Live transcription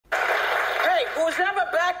Who's ever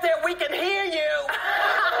back there, we can hear you.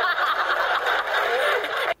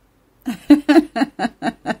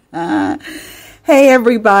 Hey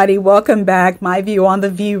everybody, welcome back. My View on the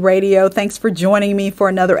View Radio. Thanks for joining me for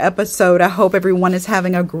another episode. I hope everyone is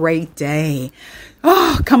having a great day.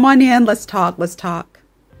 Oh, come on in. Let's talk.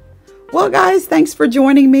 Well, guys, thanks for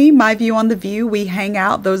joining me. My View on the View. We hang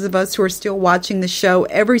out, those of us who are still watching the show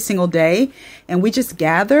every single day, and we just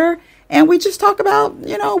gather and we just talk about,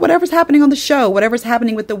 whatever's happening on the show, whatever's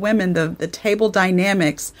happening with the women, the table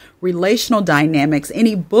dynamics, relational dynamics,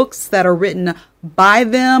 any books that are written by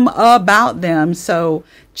them, about them. So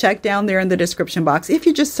check down there in the description box if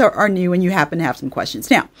you just are new and you happen to have some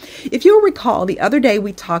questions. Now, if you'll recall, the other day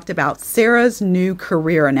we talked about Sara's new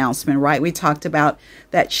career announcement, right? We talked about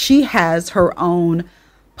that she has her own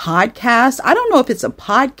podcast. I don't know if it's a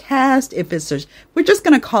podcast, we're just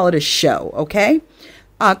going to call it a show, okay?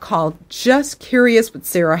 Called Just Curious with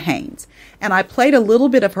Sara Haines. And I played a little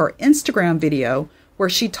bit of her Instagram video where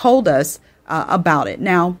she told us about it.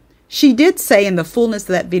 Now, she did say in the fullness of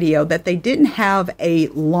that video that they didn't have a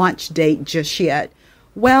launch date just yet.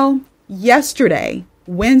 Well, yesterday,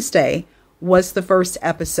 Wednesday, was the first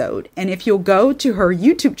episode. And if you'll go to her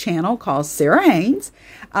YouTube channel called Sara Haines,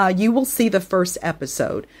 you will see the first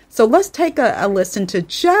episode. So let's take a listen to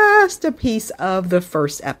just a piece of the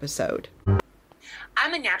first episode.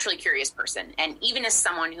 I'm a naturally curious person, and even as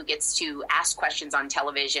someone who gets to ask questions on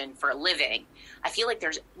television for a living, I feel like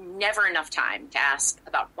there's never enough time to ask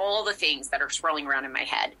about all the things that are swirling around in my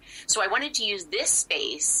head. So I wanted to use this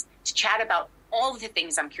space to chat about all of the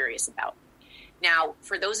things I'm curious about. Now,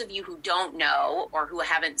 for those of you who don't know or who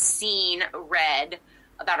haven't read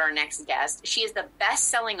about our next guest, she is the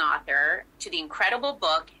best-selling author to the incredible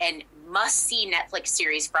book and must-see Netflix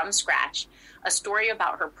series From Scratch, a story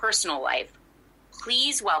about her personal life.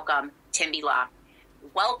 Please welcome Timby Law.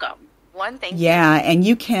 Welcome. Thank you. Yeah, and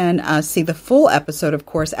you can see the full episode, of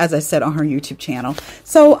course, as I said, on her YouTube channel.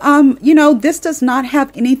 So, this does not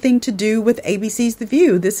have anything to do with ABC's The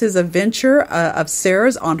View. This is a venture of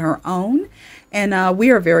Sara's on her own, and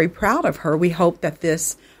we are very proud of her. We hope that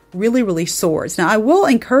this really, really soars. Now, I will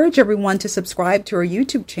encourage everyone to subscribe to her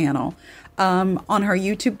YouTube channel. On her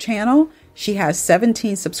YouTube channel, she has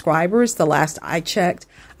 17 subscribers. The last I checked,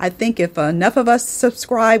 I think if enough of us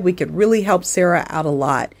subscribe, we could really help Sara out a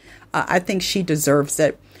lot. I think she deserves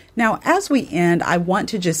it. Now, as we end, I want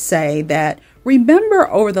to just say that remember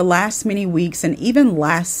over the last many weeks and even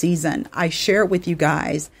last season, I shared with you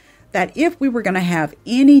guys that if we were going to have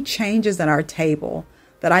any changes at our table,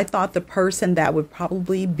 that I thought the person that would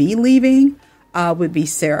probably be leaving would be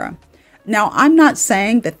Sara. Now, I'm not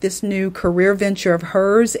saying that this new career venture of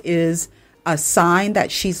hers is a sign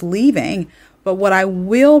that she's leaving, but what I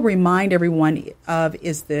will remind everyone of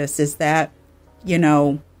is that,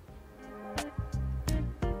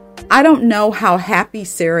 I don't know how happy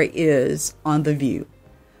Sara is on The View.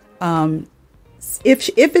 If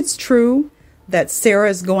it's true that Sara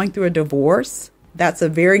is going through a divorce, that's a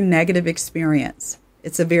very negative experience.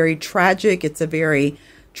 It's a very tragic, it's a very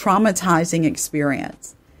traumatizing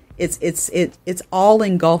experience. It's all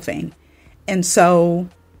engulfing. And so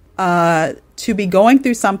to be going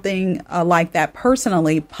through something like that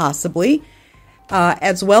personally, possibly,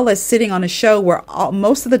 as well as sitting on a show where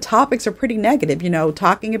most of the topics are pretty negative,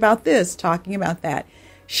 talking about this, talking about that.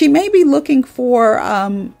 She may be looking for,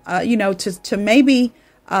 to maybe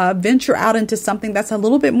venture out into something that's a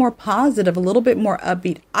little bit more positive, a little bit more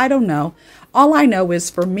upbeat. I don't know. All I know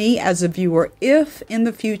is for me as a viewer, if in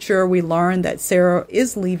the future we learn that Sara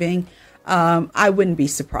is leaving, I wouldn't be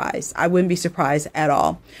surprised. I wouldn't be surprised at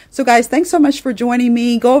all. So guys, thanks so much for joining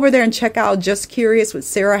me. Go over there and check out Just Curious with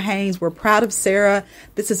Sara Haines. We're proud of Sara.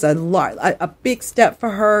 This is a big step for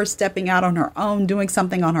her, stepping out on her own, doing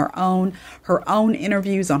something on her own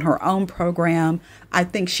interviews on her own program. I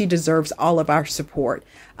think she deserves all of our support.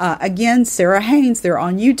 Again, Sara Haines, they're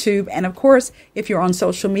on YouTube. And of course, if you're on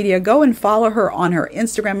social media, go and follow her on her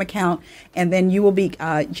Instagram account. And then you will be,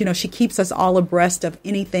 she keeps us all abreast of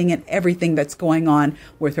anything and everything that's going on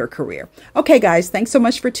with her career. Okay, guys, thanks so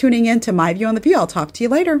much for tuning in to My View on the View. I'll talk to you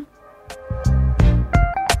later.